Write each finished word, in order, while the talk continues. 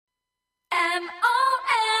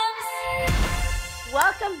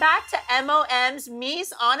Welcome back to M.O.M.S. Mhies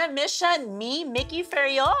on a Mission. Me, Mickey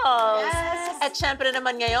Ferriols. Yes. At syempre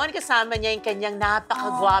naman ngayon, kasama niya yung kanyang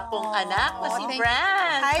napakagwapong anak na si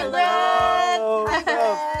Brent. Hi, Hello. Brent! Hi,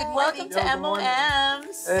 Brent! Welcome to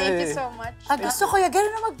M.O.M.S. Hey. Thank you so much. Gusto ko yan,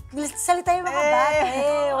 gano'n na magsalita yung mga bata.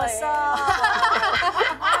 Hey, what's up?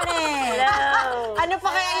 Morning! Hello! Ano pa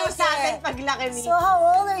kaya yung sa atin paglaki ni? So, how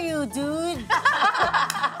old are you, dude?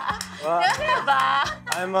 Diba?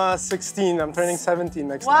 I'm 16. I'm turning 17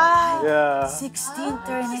 next Wow! month. Yeah. 16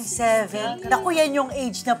 turning 7. Naku, yan yung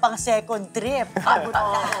age na pang second trip. Paano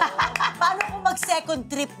kung mag-second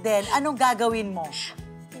trip din? Anong gagawin mo?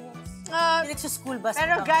 Direct sa school ba?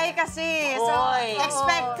 Pero guy kasi, so Boy.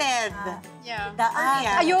 expected. Yeah.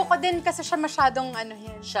 Daan. Ayoko din kasi siya masyadong ano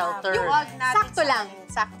yun. Shelter. Yung sakto lang.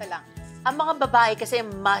 Sakto lang. Ang mga babae kasi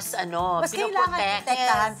mas Mas kailangan pinoprotect.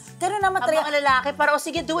 protektahan. Pero naman Ang mga lalaki, parang,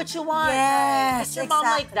 sige, do what you want. Yes, Is your mom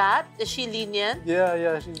exactly. like that? Is she lenient? Yeah,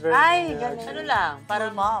 she's very Ay, yeah, galing. Ano lang?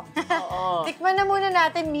 Parang, Mom. oo. Tikman na muna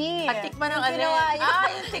natin, Mhie. Tikman ng Yung alin. ginawa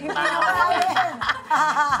yun. Yung tikman ng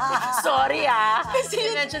Sorry, Kasi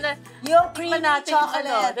medyo na, Yung creamy tikman natin yung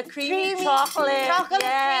chocolate. the creamy chocolate. Chocolate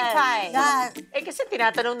cream pie. Yeah. Kasi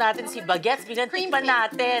tinatanong natin si Bagets, biglang tikman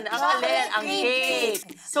natin. Ang alin, ang cake.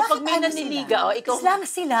 So, pag may Bakit ano naniliga, sila? ikaw... Islang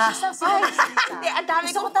sila. Hindi, ang dami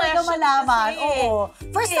Gusto ko kong talaga question malaman. kasi. Oo.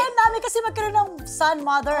 First time namin kasi magkaroon ng son,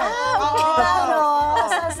 mother. Ano?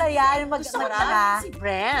 Sasaya yung Gusto ko mag-anak. talaga si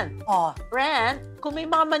Brent. Oh. Brent, kung may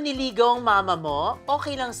mga maniligaw ang mama mo,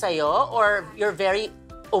 okay lang sa'yo or you're very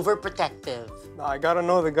overprotective? No, I gotta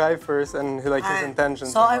know the guy first and his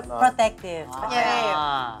intentions. So, and whatnot. protective.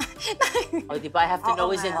 Ah. O, di ba? I have to know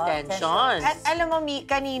his intentions. At alam mo, Mhie,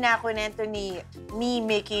 kanina kunento ni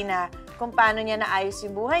Mickey na kung paano niya naayos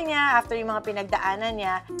yung buhay niya after yung mga pinagdaanan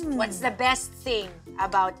niya. What's the best thing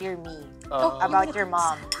about your Mhie? About your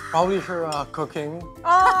mom? Probably her cooking.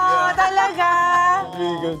 Oh, talaga?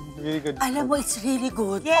 Really good. Alam mo, it's really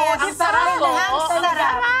good. Yes. Ang sarap ko. Ang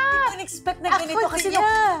sarap. Hindi ko in-expect na ganito. Kasi nung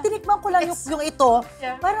tinikman ko lang yung ito,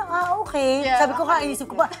 parang, okay. Yeah. Sabi ko, inisip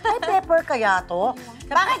ko ba, ay, pepper kaya to?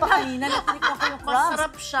 Bakit ba kanina natinikman ko yung crumbs?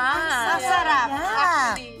 Masarap siya. Masarap. Yeah.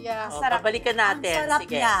 Actually, yeah. O, pabalikan natin. Sarap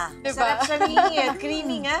Sige. niya. Diba? Sarap siya, Mhie.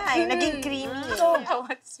 Creamy nga. Naging creamy.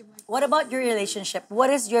 What about your relationship? What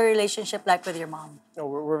is your relationship like with your mom? No,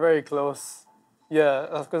 we're very close. Yeah,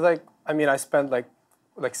 because I spent like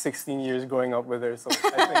 16 years growing up with her, so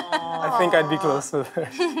I think I'd be close with her.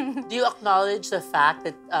 Do you acknowledge the fact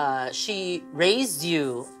that she raised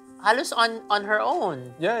you halos on her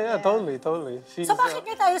own? Yeah, totally. She's, So bakit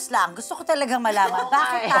kahit ayos lang? Gusto ko talagang malaman.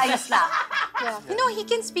 Bakit ayos lang? Yeah. You know, he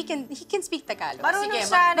can speak Tagalog. Marunong Sige,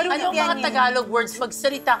 siya. anong mga Tagalog words?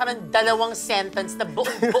 Magsalita ka ng 2 sentence na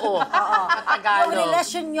buong-buo na Tagalog. Yung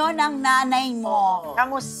relasyon nyo ng nanay mo.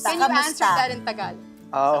 Kamusta? Can you answer that in Tagalog?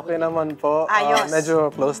 okay naman po. Ayos.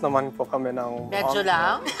 Medyo close naman po kami ng Medyo mom.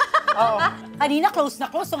 lang? Kanina close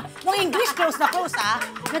na close. Nung English close na close, ha?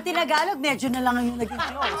 Na Tinagalog, medyo na lang yung naging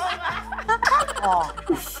close.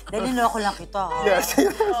 Dahil niloko lang kita. Yes.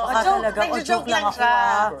 Joke lang ako,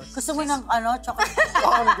 ha? Gusto mo ng chocolate?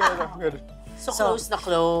 I'm good. So, close na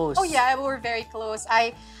close. Oh yeah, we're very close.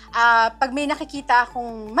 Pag may nakikita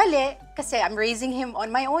akong mali, kasi I'm raising him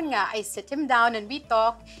on my own nga, I sit him down and we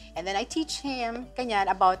talk, and then I teach him, kanyan,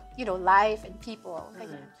 about, life and people.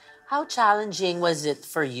 Kanyan. How challenging was it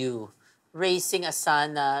for you raising a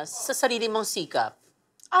son na sa sarili mong sikap?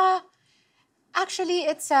 Actually,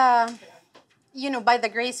 it's, by the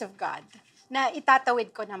grace of God, na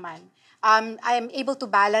itatawid ko naman. I am able to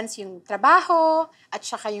balance yung trabaho at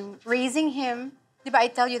saka yung raising him. Diba, I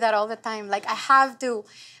tell you that all the time. Like, I have to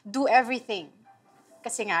do everything.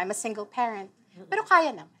 Kasi nga, I'm a single parent. Pero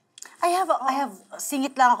kaya naman. I have,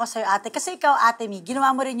 singit lang ako sa'yo, ate. Kasi ikaw, ate Mhie,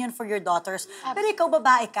 ginawa mo rin yun for your daughters. Pero ikaw,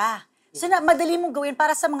 babae ka. So, madali mong gawin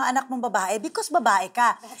para sa mga anak mong babae because babae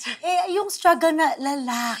ka. Yung struggle na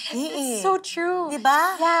lalaki, It's so true. Diba?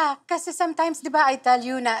 Yeah, kasi sometimes, diba, I tell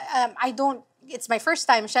you na it's my first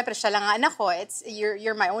time, syempre siya lang ang anak ko.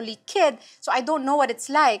 You're my only kid, so I don't know what it's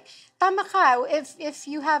like. Tama ka, if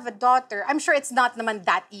you have a daughter, I'm sure it's not naman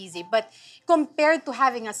that easy, but compared to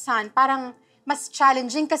having a son, parang mas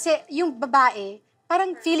challenging kasi yung babae,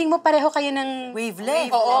 parang feeling mo pareho kayo ng...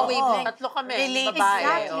 Wavelength. Oo, wavelength. Tatlo kami, Relate. babae.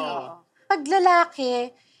 Exactly. Oo. Pag lalaki,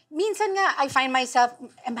 minsan nga, I find myself,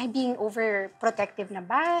 am I being overprotective na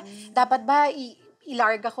ba? Dapat ba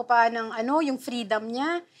ilarga ko pa ng yung freedom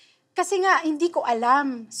niya? Kasi nga, hindi ko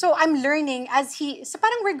alam. So, I'm learning as so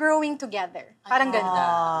parang we're growing together. Parang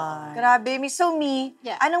ganda. Grabe, Mhie. So, Mhie,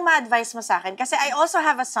 Yeah. anong ma-advise mo sa akin? Kasi I also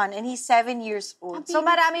have a son and he's 7 years old. So,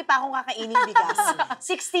 marami pa akong kakaining bigas.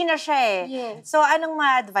 16 na siya eh. Yes. So, anong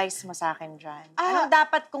ma-advise mo sa akin dyan? Anong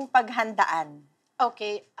dapat kong paghandaan?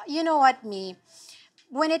 Okay, you know what, Mhie?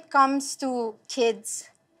 When it comes to kids,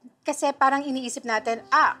 kasi parang iniisip natin,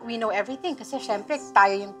 we know everything kasi syempre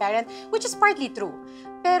tayo yung parent, which is partly true.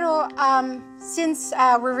 Pero since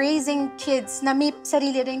we're raising kids na may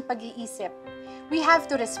sarili ring pag-iisip, we have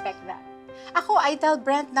to respect that. Ako, I tell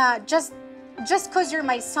Brent na just because you're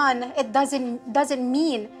my son, it doesn't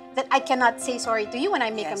mean that I cannot say sorry to you when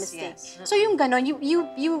I make a mistake. Yes. So yung ganon,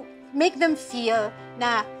 you make them feel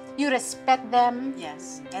na you respect them.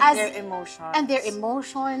 Yes. And As- their emotions. And their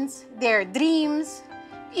emotions, their dreams.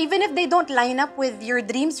 Even if they don't line up with your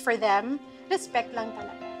dreams for them, respect lang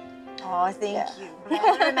talaga. Oh, thank you. I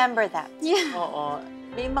will remember that. Yeah. Oo.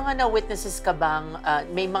 May mga na-witness ka bang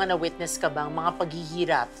mga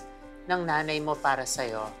paghihirap ng nanay mo para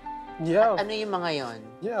sa'yo? Yeah. Ano yung mga yon?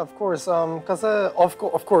 Yeah, of course. Cause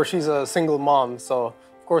of course she's a single mom, so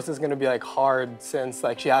of course it's gonna be like hard since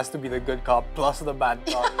like she has to be the good cop plus the bad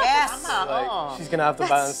cop. Yes. Like she's gonna have to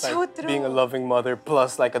balance so like being a loving mother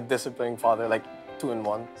plus like a disciplining father, like 2 in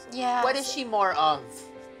 1. So, Yeah. What is she more of?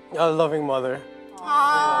 a loving mother.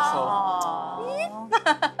 Yeah, so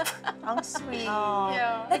Ang sweet.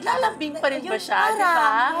 Yeah. Naglalambing pa rin ba siya, di ba?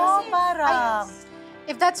 Parang.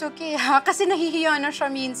 If that's okay, ha? Kasi nahihiya na siya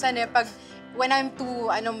minsan eh, pag when I'm too,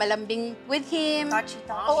 malambing with him. Touchy.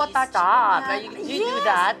 Oo, touchy. Stop. na. You do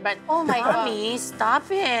that, but Oh my God. Mommy, stop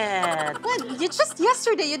it. Well, just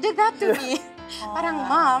yesterday, you did that to me. Parang,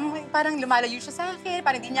 Mom, parang lumalayo siya sa akin,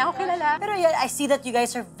 parang hindi niya ako kilala. Pero yeah, I see that you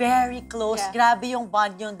guys are very close. Yeah. Grabe yung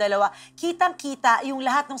bond yung dalawa. Kitang-kita yung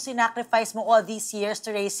lahat ng sinacrifice mo all these years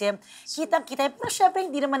to raise him. Kitang-kita. Pero syempre,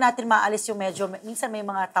 hindi naman natin maalis yung medyo, minsan may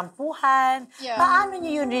mga tampuhan. Yeah. Paano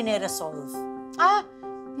niyo yun rin-resolve?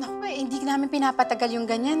 Naku, hindi namin pinapatagal yung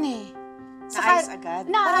ganyan eh. Naayos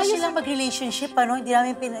agad. Para Naayos silang mag-relationship, ano? Hindi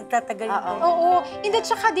namin pinagtatagal yung ganyan. Oo. Hindi,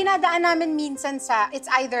 tsaka dinadaan namin minsan sa,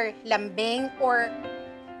 it's either lambing or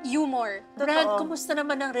humor. Brad, kumusta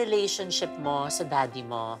naman ang relationship mo sa daddy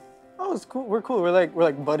mo? oh, it's cool. We're cool. We're like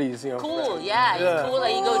buddies, you know. Cool, yeah. Yeah. It's cool.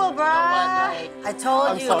 Like, you go, Cool, you know what, bruh. like, I told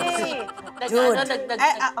I'm you. sorry.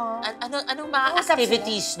 anong mga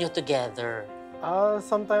activities nyo together?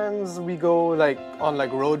 Sometimes we go like on like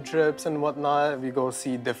road trips and whatnot. We go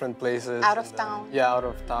see different places. Out of and then- town. Yeah, out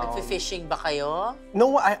of town. Fishing ba kayo?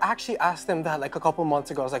 No, I actually asked him that like a couple months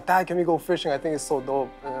ago. I was like, Dad, can we go fishing? I think it's so dope.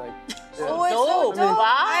 And like, yeah. Oh, it's so Dope. dope.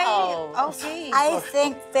 Wow. Okay. I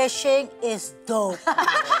think fishing is dope.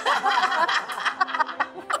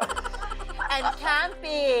 And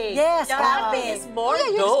camping. Yes, Camping camping. is more Yeah,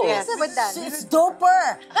 you're dope. experienced with that. It's doper.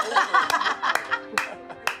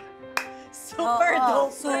 Super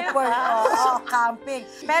dope. Super. Camping.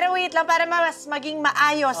 Pero wait lang, para mas maging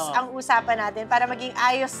maayos ang usapan natin, para maging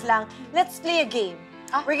ayos lang, let's play a game.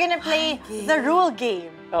 We're gonna play the rule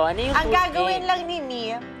game. Oh, ano yung Ang food gagawin game? lang ni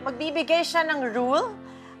Mhie, magbibigay siya ng rule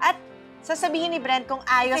at sasabihin ni Brent kung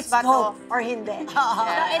ayos It's ba to dope. or hindi. Yes. So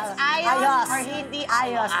it's ayos, Ayos. or hindi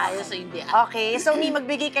Ayos. Ayos o hindi? Okay, so Mhie,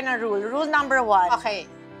 magbigay ka ng rule. Rule number 1. Okay.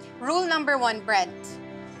 Rule number 1, Brent.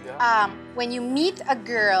 Yeah. When you meet a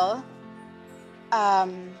girl,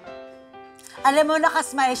 Alam mo,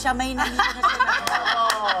 nakasmile siya, may nangiti na siya.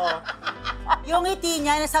 Yung ngiti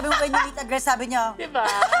niya, sabi mo, when you meet a girl, sabi niya, Diba?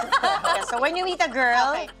 Yeah, so when you meet a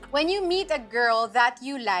girl, okay. When you meet a girl that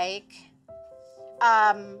you like,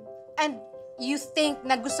 and you think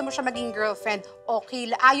na gusto mo siya maging girlfriend,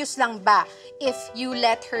 okay, ayos lang ba if you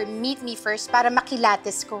let her meet me first para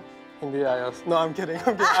makilates ko? Hindi ayos. No, I'm kidding.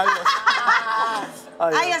 I'm kidding.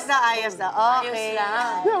 Ayos. ayos na. Okay. Ayos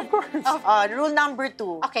lang. Yeah, of course. Rule number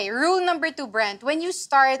 2. Okay, rule number 2, Brent. When you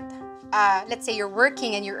start, let's say you're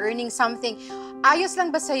working and you're earning something, ayos lang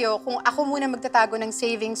ba sa'yo kung ako muna magtatago ng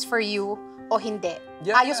savings for you o hindi?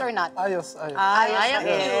 Yeah, Ayos or not? Ayos. Ayos Ay, ang na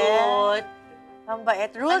eh. cute. Ang bait.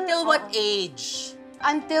 Rule Until what age?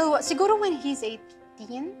 Siguro when he's 18?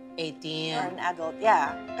 18. Or an adult,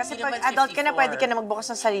 yeah. Kasi Hindi pag naman adult ka na, 54. pwede ka na magbukas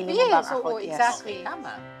ng sarili mo Yes, bank oo, account. Yes. exactly.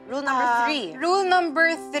 Tama. Rule number 3. Rule number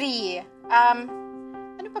 3.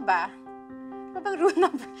 Ano pa ba? Ano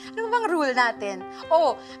bang rule natin?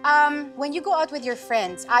 When you go out with your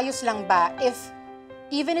friends, ayos lang ba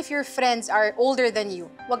even if your friends are older than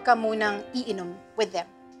you, wag ka munang iinom with them?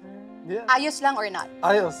 Yeah. Ayos lang or not?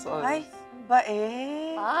 Ayos. Ay,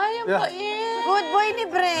 bait. Ay, ang Yeah. bait. Good boy ni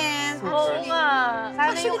Brent. Oo nga.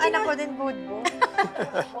 Sana yung anak ko din good boy.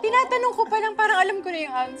 Tinatanong ko pa lang, parang alam ko na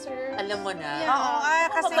yung answer. Alam mo na. Oo,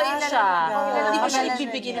 kasi Mabait siya. Hindi mo siya Kilala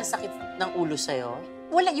ibibigyan niya. ng sakit ng ulo sa'yo?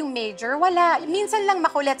 Wala yung major, wala. Minsan lang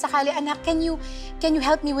makulit sakali, anak, can you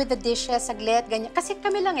help me with the dishes, saglit, ganyan. Kasi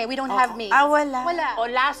kami lang we don't have maids. Wala. Wala.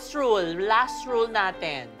 O last rule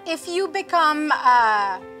natin. If you become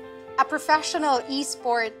a professional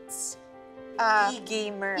esports,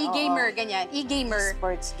 E-gamer. ganyan, e-gamer,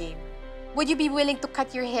 Sports game. would you be willing to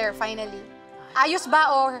cut your hair finally? Ayos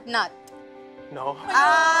ba or not? No.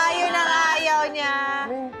 Yun ang ayaw niya.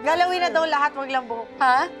 Galawin na daw lahat, wag lang buhok.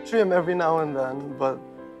 Ha? Trim every now and then, but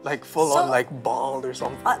like full on like bald or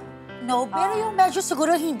something. No, pero yung medyo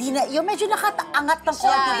siguro hindi na, yung medyo nakataangat ng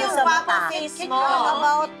konti Yung sa guwapo mata. face mo. How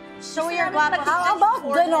about, Show your guwapo. how about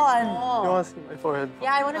ganon? You want to see my forehead?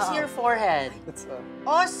 Yeah, I want to see your forehead. It's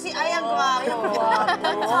Ay, ang guwapo.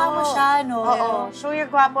 Mukha mo siya, no? Oo. Show your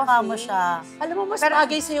guwapo Mukha mo face. siya. Alam mo, mas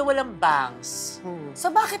bagay sa'yo walang bangs.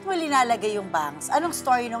 So bakit mo linalagay yung bangs? Anong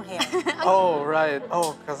story ng hair? Oh, right.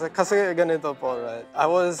 Oh, kasi ganito po, right? I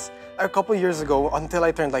was, a couple years ago, until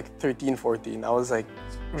I turned like 13, 14, I was like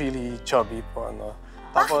really chubby po, ano.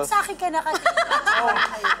 Bakit sa akin ka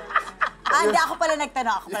hindi, ako pala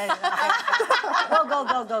nagtanong. Go.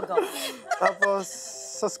 Tapos,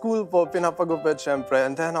 sa school po, pinapagupit syempre.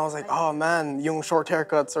 And then I was like, oh man, yung short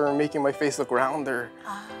haircuts are making my face look rounder.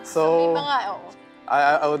 So, Mga, oo.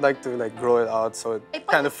 I would like to like grow it out so it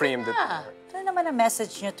kind of framed it. Ano naman ang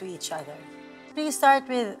message niyo to each other? Please start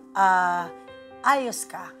with, ayos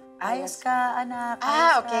ka. Ayos ka, anak.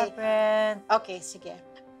 Ayos okay. ka, friend. Okay, sige.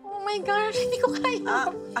 Oh my gosh, hindi ko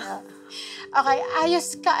kaya. Okay,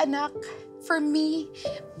 ayos ka, anak. For me,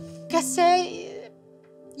 kasi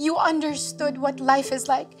you understood what life is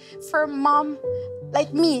like. For mom, like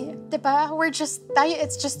me, diba?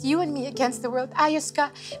 It's just you and me against the world. Ayos ka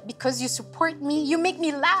because you support me. You make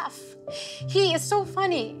me laugh. He is so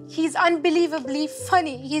funny. He's unbelievably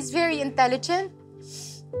funny. He's very intelligent.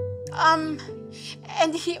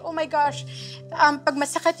 And he, oh my gosh, pag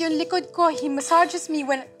masakit yung likod ko, he massages me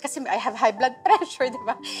kasi I have high blood pressure, di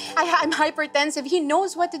ba? I'm hypertensive. He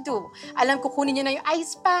knows what to do. Alam ko, kunin niya na yung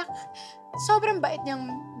ice pack. Sobrang bait niyang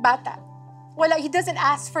bata. He doesn't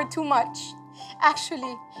ask for too much.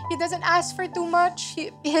 Actually, he doesn't ask for too much.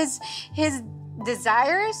 His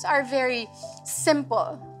desires are very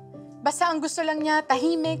simple. Basta ang gusto lang niya,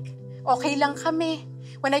 tahimik, okay lang kami.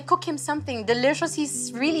 When I cook him something delicious,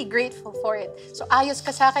 he's really grateful for it. So ayos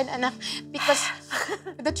ka sa akin, anak. Because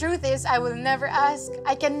the truth is, I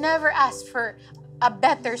can never ask for a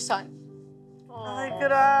better son. Ay,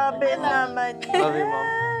 grabe naman yan. Love you, Mom.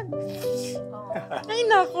 Ay,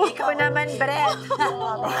 naku. Ikaw naman, Brett.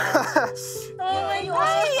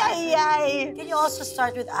 Can you also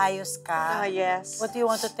start with ayos ka? Yes. What do you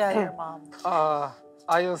want to tell your mom?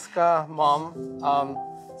 Ayos ka, Mom.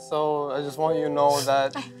 So I just want you to know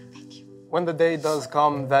that when the day does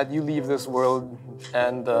come that you leave this world,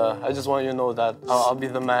 and I just want you to know that I'll be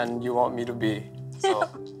the man you want me to be. So,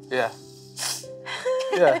 yeah.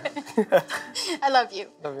 Yeah. I love you.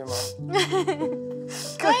 Love you, Mom.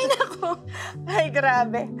 Ay, naku. Ay,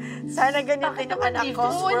 grabe. Sana ganyan din yung anak ko.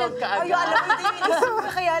 World ka Ay, alam mo, hindi inisip ko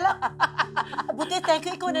kaya lang. Buti, thank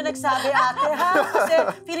you, ikaw na nagsabi, ate, ha? Kasi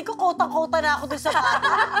feeling ko kotang-kota na ako dun sa bata.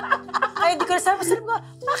 Kaya hindi ko na sabi ko,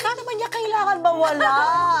 bakit naman niya kailangan mawala?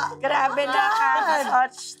 Grabe na,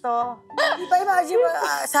 touch to. Di ba, imagine mo,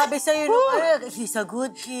 sabi sa'yo, he's a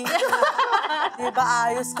good kid. Di ba,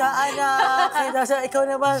 ayos ka, anak. Ikaw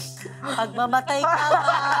naman, pagmamatay ka,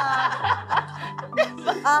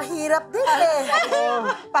 hirap din eh.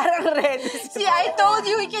 Parang red. See, I told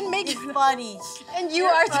you we can make it Funny. and you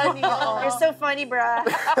are Funny. You're so funny, brah.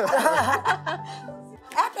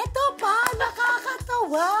 At ito pa,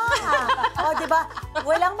 nakakatawa. O, di ba?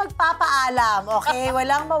 Walang magpapaalam, okay?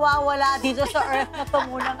 Walang mawawala dito sa earth na to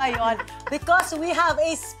muna ngayon. Because we have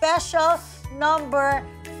a special number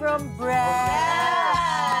from Brett.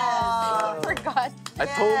 I forgot. I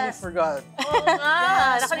totally forgot. Oo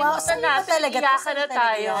nga, nakalimutan natin. Iyakan na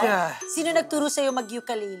tayo. Yeah. Sino nagturo sa'yo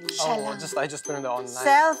mag-ukulele? Oh, I just learned it online.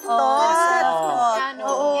 Self-taught. Piano,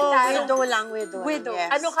 guitar. Widow lang, widow. Widow.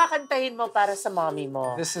 Yes. Ano kakantahin mo para sa mommy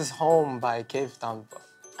mo? This is Home by Cave Town.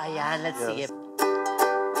 Ayan, let's see it.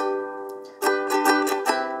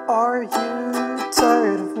 Are you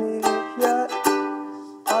tired of me yet?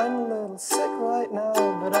 I'm a little sick right now,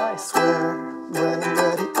 but I swear when I'm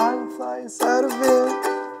ready, I'll fly inside of it.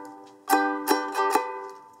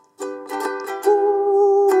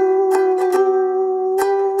 Ooh,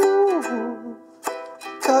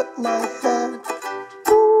 cut my hair.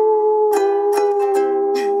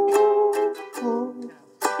 Ooh,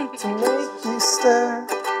 to make you stare.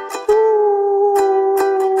 Ooh,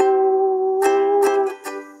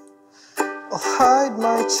 I'll hide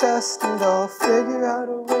my chest and I'll figure out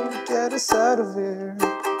a way to get us out of here.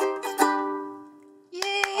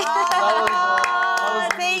 Yay!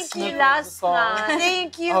 Thank you, Last line.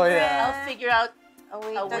 Thank you, Oh, Brett. yeah. I'll figure out A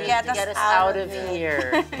way a to way get to get us us out of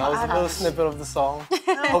here. That was a little snippet of the song.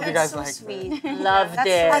 Hope you guys so liked sweet. it. Loved At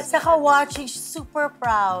it. saka watching, super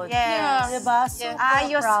proud. Yes. Diba? Super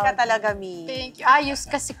Ayos proud. ka talaga, Mi. Thank you. Ayos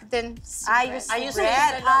kasi din. Ayos, Ayos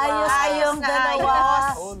Brett. yung dalawa. Ayos na dalawa.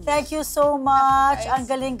 ayos. Thank you so much. Ang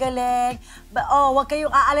galing-galing. Huwag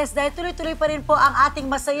kayong aalis dahil tuloy-tuloy pa rin po ang ating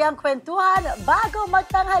masayang kwentuhan. Bago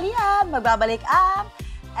magtanghalian, magbabalik ang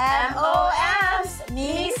M.O.M.S.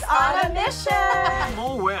 Mhies on a Mission!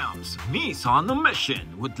 M.O.M.S. Mhies on a Mission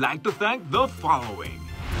would like to thank the following: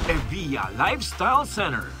 Evia Lifestyle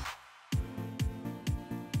Center,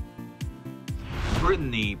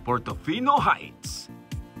 Brittany Portofino Heights,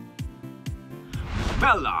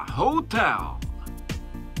 Bella Hotel,